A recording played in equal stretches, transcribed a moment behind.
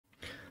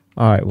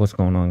All right, what's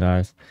going on,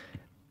 guys?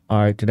 All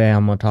right, today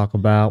I'm gonna talk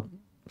about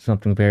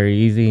something very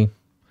easy.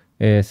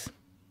 Is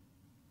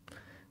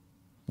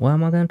what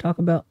am I gonna talk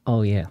about?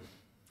 Oh yeah,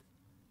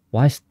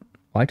 why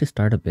why to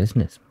start a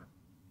business?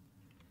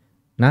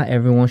 Not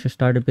everyone should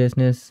start a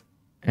business.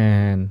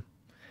 And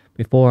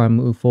before I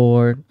move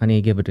forward, I need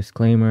to give a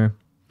disclaimer.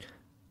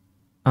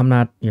 I'm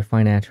not your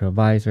financial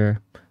advisor.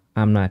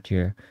 I'm not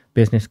your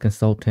business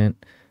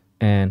consultant,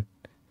 and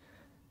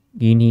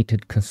you need to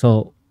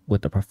consult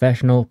with a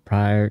professional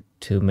prior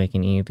to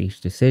making any of these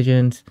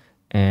decisions.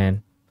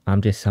 And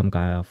I'm just some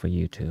guy off of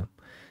YouTube.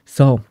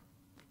 So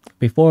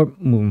before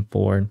moving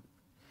forward,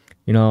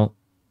 you know,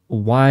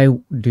 why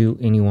do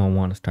anyone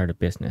want to start a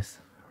business,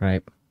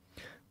 right?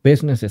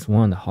 Business is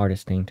one of the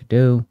hardest thing to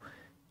do.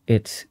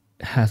 It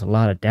has a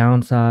lot of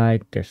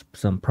downside. There's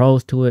some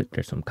pros to it.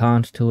 There's some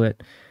cons to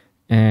it.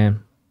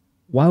 And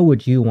why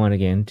would you want to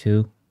get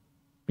into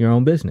your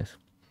own business?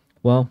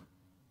 Well,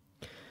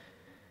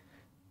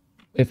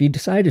 if you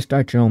decide to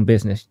start your own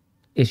business,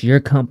 it's your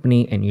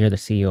company and you're the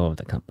CEO of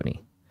the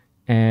company.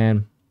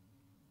 And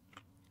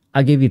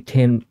I'll give you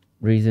 10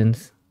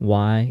 reasons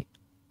why.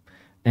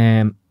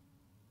 And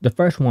the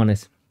first one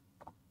is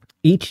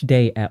each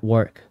day at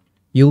work,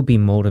 you'll be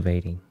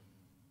motivating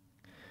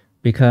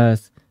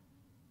because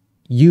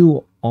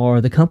you are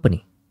the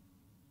company.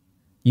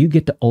 You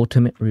get the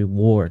ultimate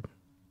reward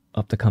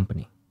of the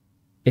company.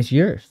 It's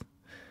yours.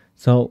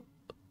 So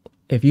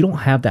if you don't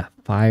have that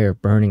fire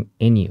burning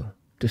in you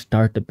to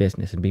start the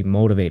business and be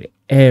motivated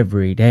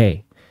every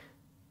day,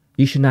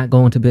 you should not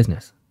go into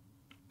business.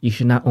 You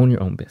should not own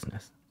your own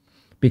business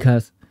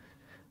because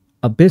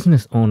a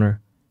business owner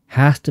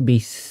has to be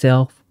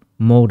self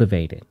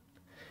motivated.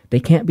 They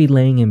can't be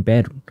laying in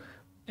bed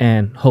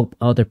and hope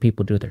other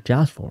people do their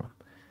jobs for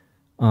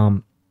them.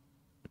 Um,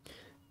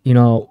 you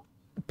know,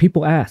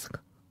 people ask,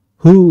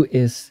 who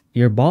is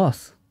your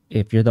boss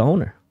if you're the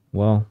owner?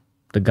 Well,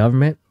 the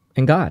government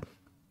and God.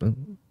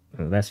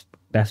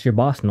 That's your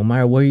boss no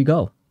matter where you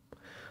go.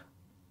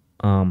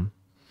 Um,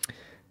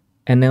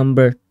 and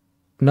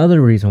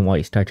another reason why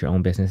you start your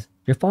own business,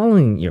 you're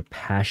following your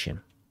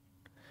passion.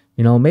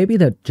 You know, maybe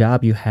the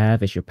job you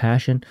have is your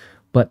passion,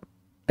 but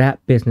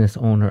that business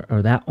owner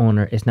or that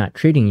owner is not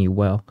treating you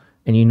well,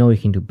 and you know you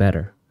can do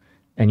better,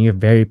 and you're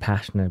very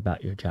passionate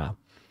about your job.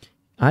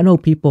 I know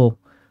people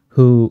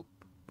who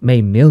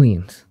made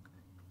millions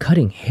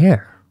cutting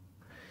hair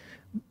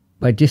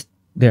by just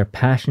they're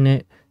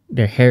passionate,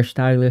 they're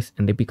hairstylists,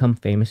 and they become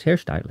famous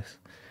hairstylists.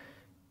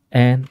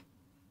 And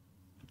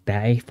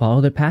they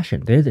follow their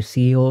passion. They're the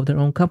CEO of their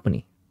own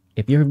company.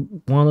 If you're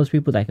one of those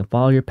people that can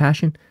follow your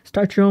passion,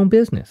 start your own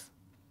business.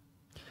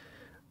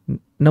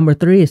 Number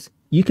three is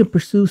you can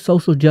pursue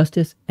social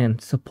justice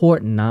and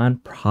support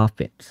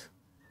nonprofits.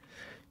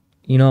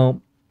 You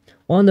know,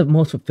 one of the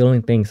most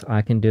fulfilling things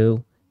I can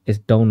do is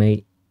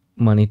donate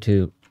money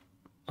to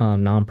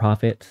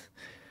nonprofits.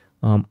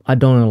 I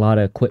donate a lot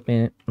of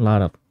equipment, a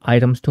lot of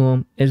items to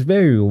them. It's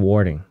very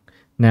rewarding.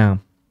 Now,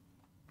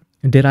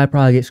 did I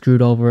probably get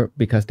screwed over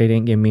because they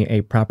didn't give me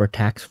a proper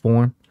tax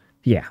form?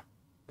 Yeah.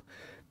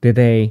 Did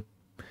they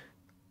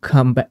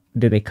come back?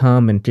 Did they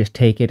come and just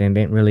take it and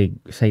didn't really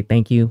say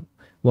thank you?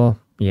 Well,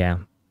 yeah.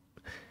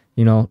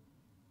 You know,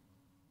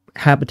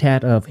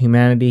 Habitat of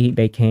Humanity,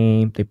 they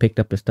came, they picked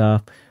up the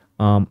stuff,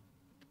 um,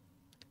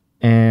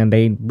 and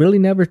they really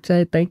never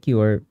said thank you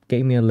or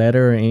gave me a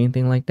letter or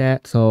anything like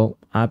that. So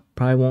I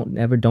probably won't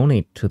ever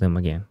donate to them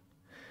again.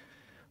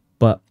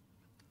 But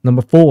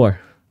number four,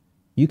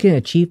 you can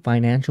achieve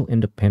financial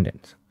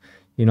independence.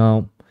 You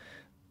know,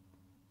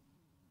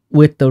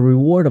 with the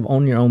reward of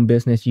owning your own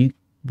business, you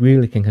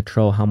really can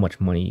control how much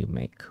money you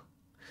make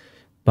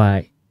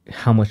by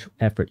how much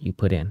effort you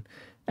put in.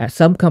 At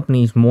some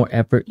companies, more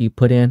effort you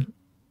put in,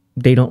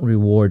 they don't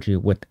reward you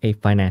with a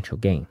financial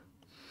gain.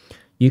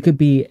 You could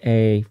be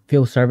a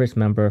field service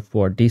member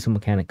for a diesel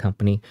mechanic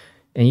company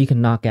and you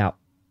can knock out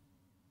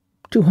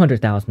 $200,000,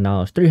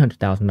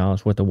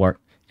 $300,000 worth of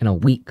work in a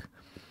week,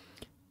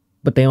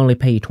 but they only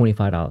pay you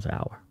 $25 an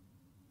hour.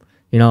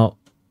 You know,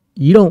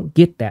 you don't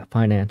get that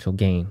financial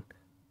gain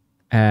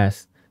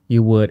as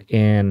you would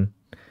in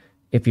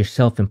if you're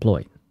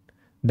self-employed.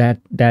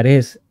 That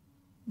is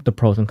the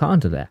pros and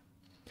cons of that.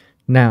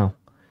 Now,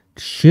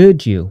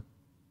 should you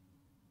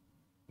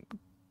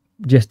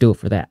just do it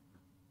for that?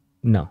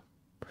 No.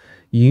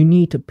 You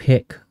need to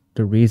pick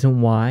the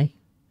reason why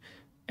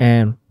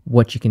and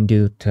what you can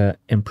do to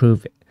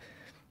improve it.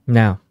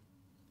 Now,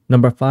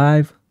 number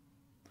five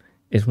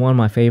is one of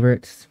my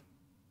favorites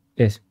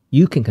is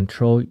you can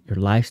control your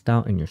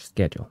lifestyle and your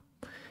schedule.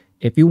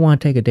 If you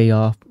want to take a day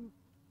off,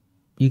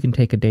 you can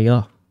take a day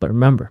off. But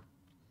remember,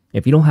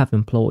 if you don't have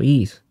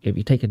employees, if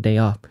you take a day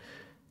off,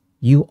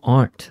 you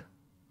aren't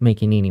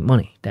making any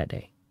money that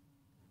day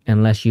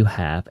unless you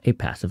have a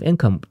passive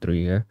income through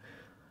your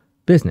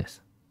business.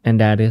 And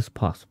that is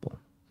possible.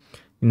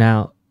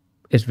 Now,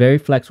 it's very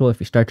flexible if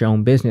you start your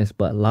own business,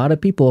 but a lot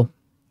of people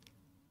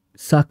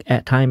suck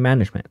at time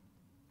management.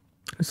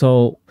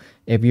 So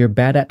if you're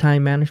bad at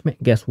time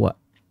management, guess what?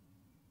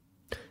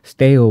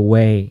 Stay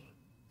away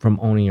from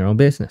owning your own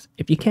business.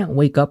 If you can't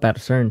wake up at a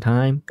certain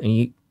time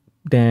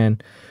then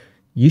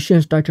you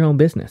shouldn't start your own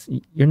business.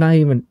 You're not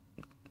even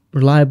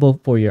reliable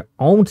for your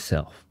own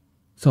self.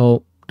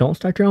 So don't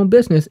start your own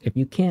business if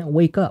you can't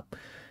wake up.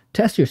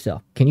 Test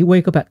yourself. Can you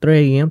wake up at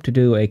 3 a.m. to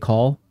do a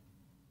call?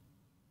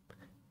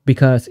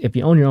 Because if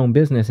you own your own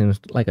business and it's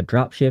like a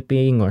drop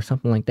shipping or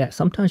something like that,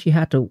 sometimes you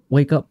have to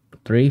wake up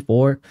 3,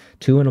 4,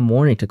 2 in the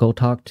morning to go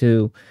talk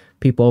to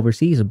people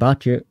overseas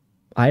about your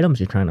items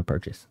you're trying to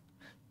purchase.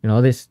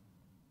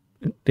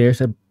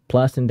 There's a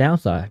plus and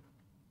downside.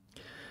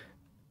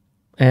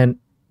 And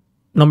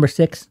number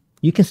 6,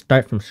 you can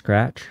start from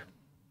scratch.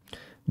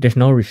 There's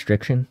no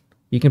restriction.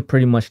 You can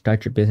pretty much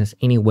start your business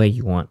any way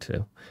you want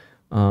to,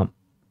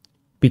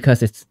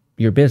 because it's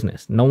your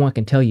business. No one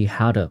can tell you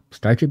how to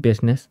start your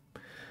business,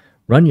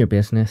 run your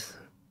business,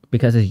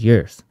 because it's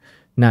yours.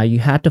 Now, you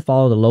have to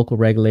follow the local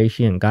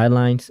regulation and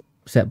guidelines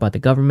set by the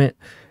government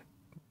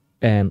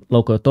and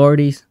local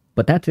authorities,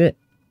 but that's it.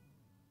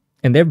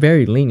 And they're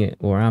very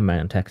lenient where I'm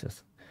at in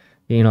Texas.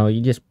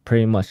 You just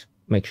pretty much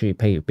make sure you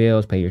pay your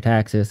bills, pay your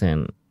taxes,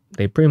 and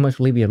they pretty much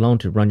leave you alone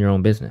to run your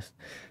own business.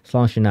 As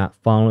long as you're not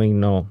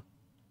following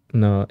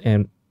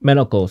and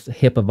medicals,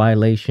 HIPAA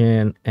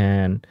violation,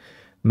 and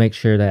make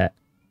sure that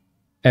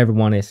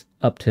everyone is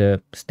up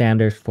to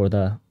standards for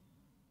the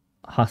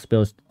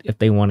hospitals if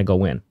they want to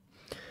go in.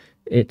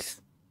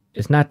 It's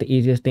not the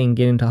easiest thing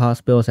getting into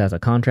hospitals as a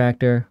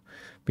contractor,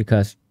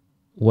 because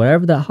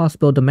whatever the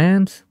hospital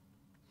demands,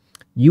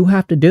 you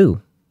have to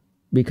do.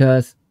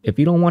 Because if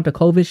you don't want the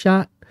COVID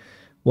shot,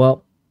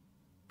 well,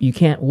 you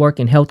can't work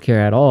in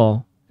healthcare at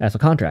all as a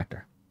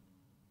contractor.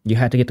 You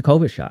have to get the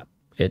COVID shot.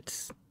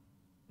 It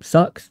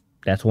sucks.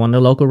 That's one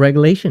of the local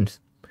regulations.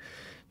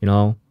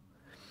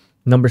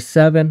 Number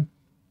 7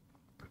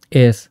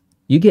 is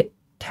you get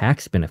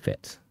tax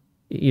benefits.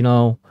 You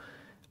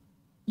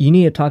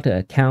need to talk to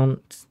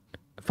accountants,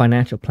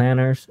 financial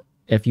planners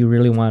if you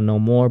really want to know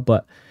more,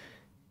 but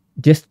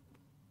just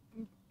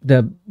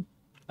the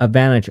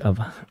advantage of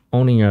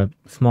owning your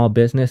small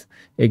business,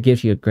 it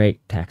gives you a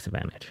great tax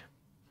advantage.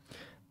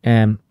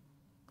 And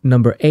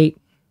number 8,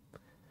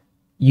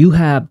 you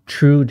have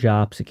true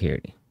job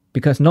security,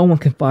 because no one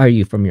can fire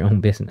you from your own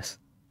business.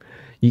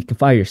 You can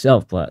fire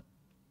yourself, but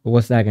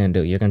what's that going to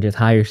do? You're going to just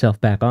hire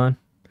yourself back on?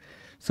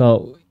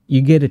 So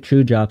you get a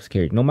true job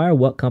security. No matter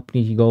what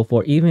company you go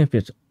for, even if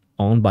it's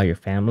owned by your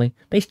family,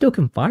 they still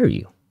can fire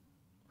you.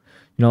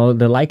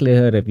 The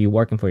likelihood of you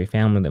working for your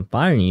family and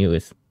firing you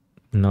is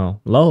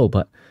low,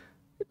 but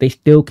they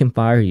still can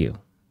fire you.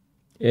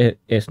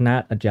 It's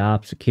not a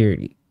job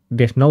security.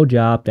 There's no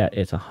job that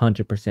is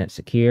 100%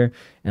 secure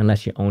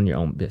unless you own your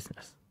own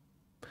business.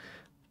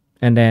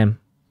 And then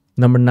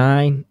number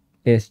 9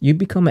 is you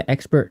become an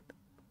expert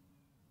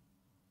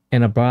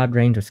in a broad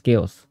range of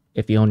skills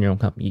if you own your own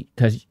company,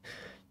 because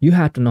you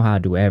have to know how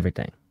to do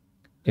everything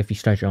if you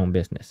start your own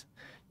business.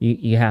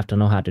 You have to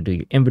know how to do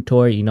your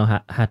inventory. You know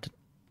how to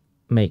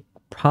make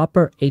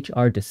proper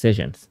HR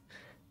decisions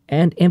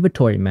and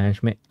inventory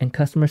management and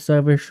customer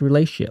service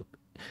relationship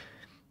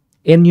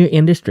in your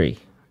industry.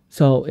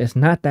 So it's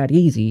not that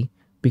easy,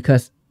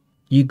 because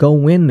you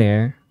go in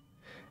there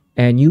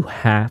and you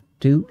have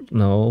to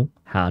know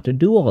how to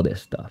do all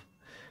this stuff.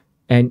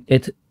 And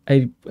it's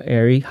a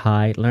very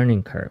high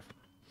learning curve.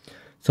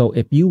 So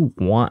if you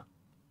want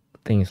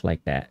things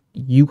like that,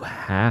 you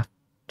have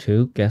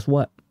to, guess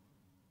what?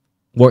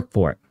 Work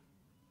for it.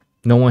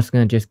 No one's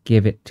going to just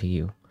give it to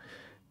you.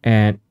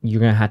 And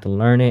you're going to have to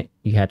learn it.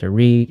 You have to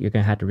read. You're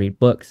going to have to read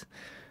books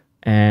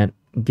and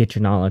get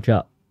your knowledge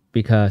up.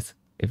 Because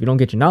if you don't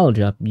get your knowledge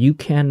up, you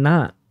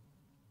cannot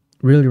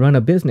really run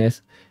a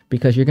business,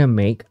 because you're going to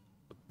make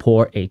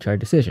poor HR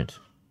decisions.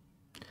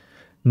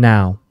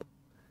 Now,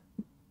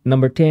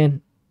 number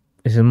 10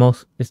 is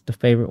it's the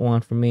favorite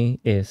one for me,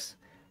 is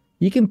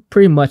you can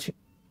pretty much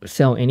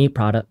sell any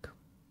product.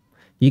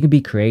 You can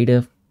be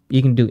creative.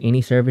 You can do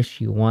any service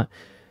you want.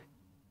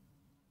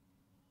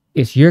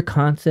 It's your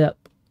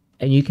concept,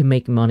 and you can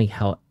make money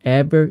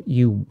however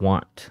you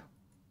want.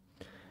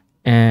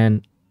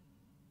 And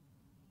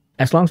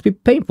as long as people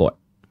pay for it.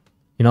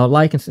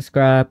 Like and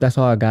subscribe. That's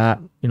all I got.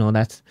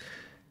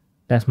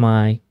 That's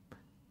my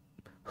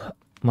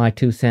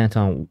 2 cents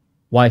on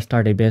why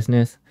start a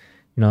business.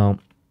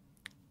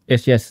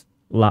 It's just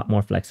a lot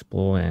more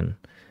flexible, and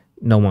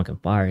no one can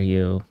fire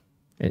you.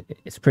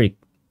 It's pretty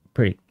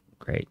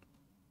great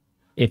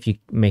if you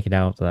make it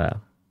out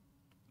of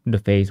the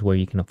phase where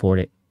you can afford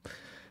it.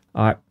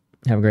 All right.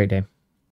 Have a great day.